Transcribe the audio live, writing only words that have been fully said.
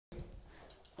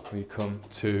we come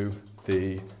to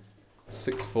the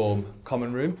sixth form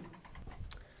common room.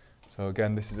 So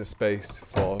again, this is a space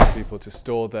for people to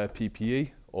store their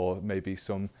PPE or maybe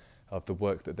some of the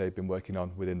work that they've been working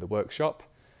on within the workshop.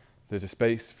 There's a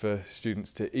space for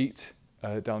students to eat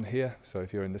down here. So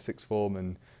if you're in the sixth form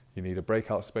and you need a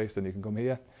breakout space, then you can come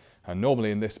here. And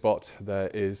normally in this spot, there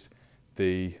is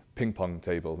the ping pong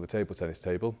table, the table tennis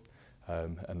table,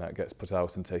 and that gets put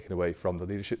out and taken away from the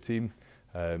leadership team.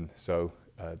 So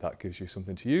that gives you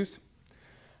something to use.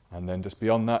 And then just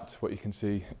beyond that, what you can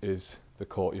see is the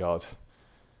courtyard